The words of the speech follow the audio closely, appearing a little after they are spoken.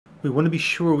We want to be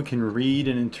sure we can read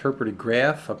and interpret a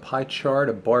graph, a pie chart,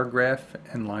 a bar graph,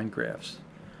 and line graphs.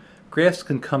 Graphs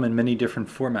can come in many different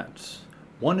formats.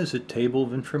 One is a table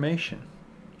of information.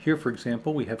 Here, for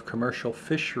example, we have commercial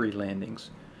fishery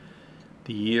landings.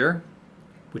 The year,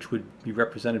 which would be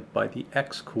represented by the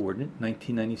X coordinate,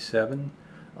 1997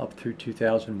 up through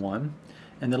 2001,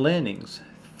 and the landings,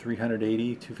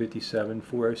 380, 257,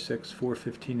 406,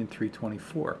 415, and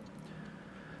 324.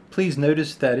 Please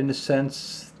notice that in a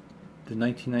sense, the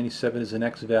 1997 is an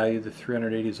X value, the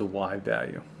 380 is a Y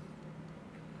value.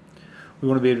 We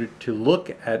want to be able to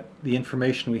look at the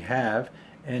information we have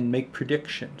and make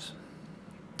predictions.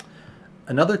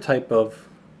 Another type of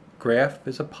graph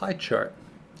is a pie chart.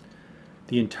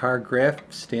 The entire graph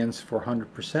stands for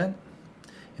 100%.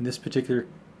 In this particular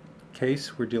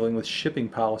case, we're dealing with shipping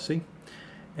policy,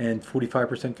 and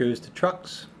 45% goes to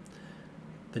trucks.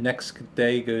 The next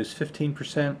day goes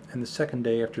 15%, and the second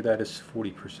day after that is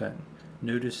 40%.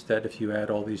 Notice that if you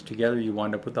add all these together, you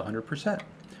wind up with 100%,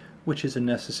 which is a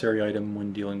necessary item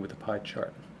when dealing with a pie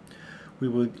chart. We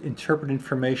will interpret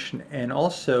information and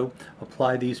also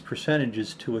apply these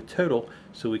percentages to a total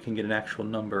so we can get an actual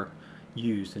number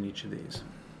used in each of these.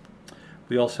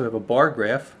 We also have a bar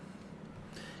graph.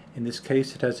 In this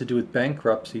case, it has to do with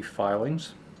bankruptcy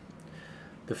filings.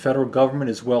 The federal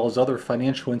government, as well as other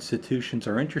financial institutions,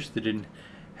 are interested in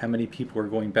how many people are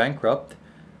going bankrupt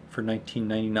for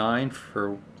 1999,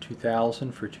 for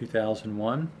 2000, for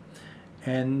 2001.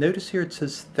 And notice here it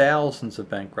says thousands of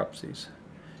bankruptcies.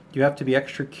 You have to be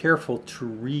extra careful to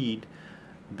read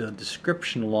the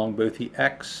description along both the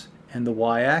X and the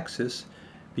Y axis,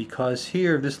 because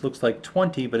here this looks like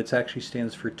 20, but it actually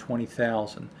stands for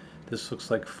 20,000. This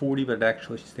looks like 40, but it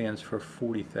actually stands for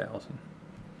 40,000.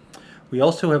 We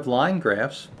also have line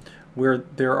graphs where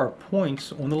there are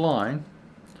points on the line,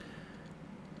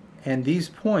 and these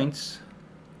points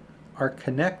are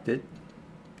connected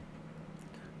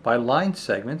by line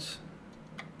segments,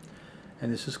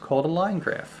 and this is called a line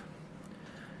graph.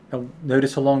 Now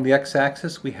notice along the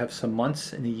x-axis we have some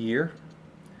months in a year.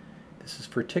 This is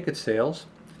for ticket sales,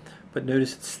 but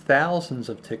notice it's thousands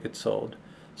of tickets sold.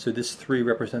 So this 3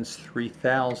 represents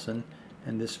 3,000,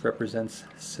 and this represents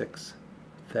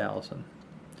 6,000.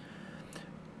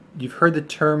 You've heard the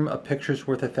term, a picture's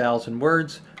worth 1,000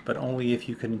 words, but only if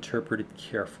you can interpret it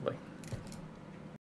carefully.